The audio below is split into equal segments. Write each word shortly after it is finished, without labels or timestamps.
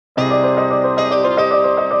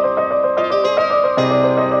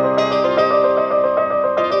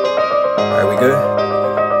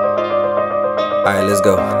Alright, let's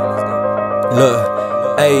go.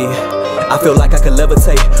 Look, ayy, I feel like I could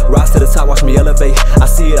levitate. Rise to the top, watch me elevate. I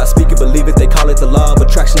see it, I speak it, believe it. They call it the law of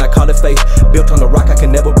attraction, I call it faith. Built on a rock, I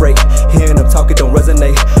can never break. Hearing them talk, it don't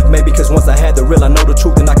resonate. Maybe cause once I had the real, I know the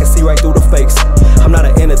truth, and I can see right through the fakes. I'm not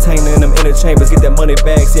an entertainer in them inner chambers. Get that money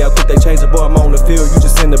back, see how quick they change the boy. I'm on the field, you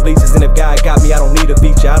just in the bleachers. And if God got me, I don't need a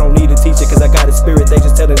feature, I don't need a teacher, cause I got his spirit. They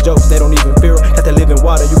just telling jokes, they don't even fear it. Got that living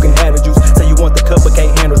water, you can have the juice. Say you want the cup, but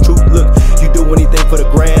can't handle truth. Look, you do anything for the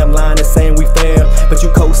gram, lying and saying we fam, but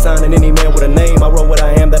you co-signing any man with a name. I wrote what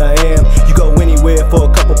I am that I am. You go anywhere for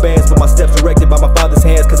a couple bands, but my steps directed by my father's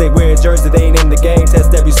hands. Cause they wear a jersey, they ain't in the game.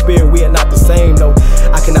 Test every spirit, we are not the same, no.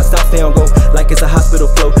 I cannot stop, stay on go, like it's a hospital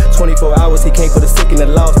flow. 24 hours, he came for the sick and the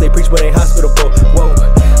lost. They preach but ain't hospital for. Whoa,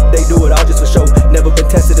 they do it all just for show. Never been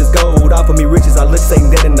tested as gold. Offer me riches, I looked Satan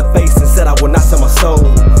dead in the face and said I will not sell my soul.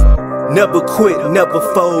 Never quit, never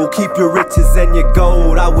fold. Keep your riches and your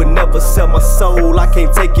gold. I would never sell my soul. I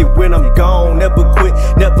can't take it when I'm gone. Never quit,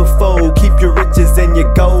 never fold. Keep your riches and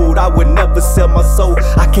your gold. I would never sell my soul.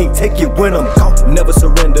 I can't take it when I'm gone. Never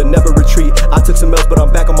surrender, never retreat. I took some else, but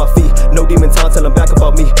I'm back on my feet. No demon time till I'm back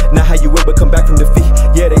about me. Not how you win, but come back from defeat.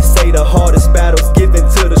 Yeah, they say the hardest battles given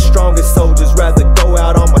to the strongest soldiers. Rather go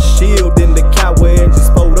out on my shield than the coward and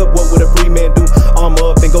just fold up. What would a free man do?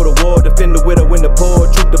 Armor up and go to war. Defend the widow and the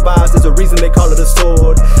poor. Truth divides. There's a reason they call it a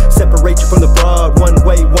sword. Separate you from the broad. One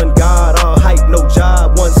way, one God. All hype, no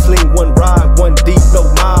job. One sling, one rod. One deep, no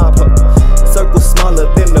mob. Circle smaller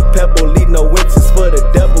than the pebble. Leave no inches for the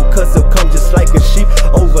devil, cause he'll come just like a sheep.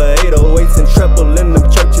 Over 808s and treble in them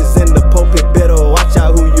churches in the pulpit. Better watch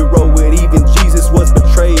out who you roll with. Even Jesus was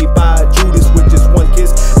betrayed by Judas with just one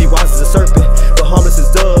kiss. Be wise as a serpent, but harmless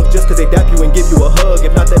as dove. Just cause they dap you and give you a hug.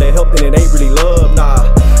 If not that they help, then it ain't really love. Nah,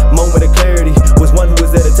 moment of clarity was one who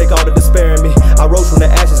was there to take all the despair in me. I rose from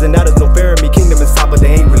the ashes and now there's no fear in me. Kingdom inside, but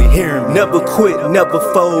they ain't really hearing me. Never quit, never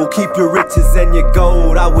fold. Keep your riches and your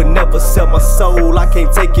gold. I would never sell my soul. I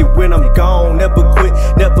can't take it when I'm gone. Never quit,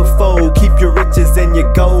 never fold. Keep your riches and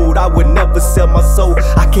your gold. I would never sell my soul.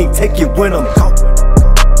 I can't take it when I'm gone.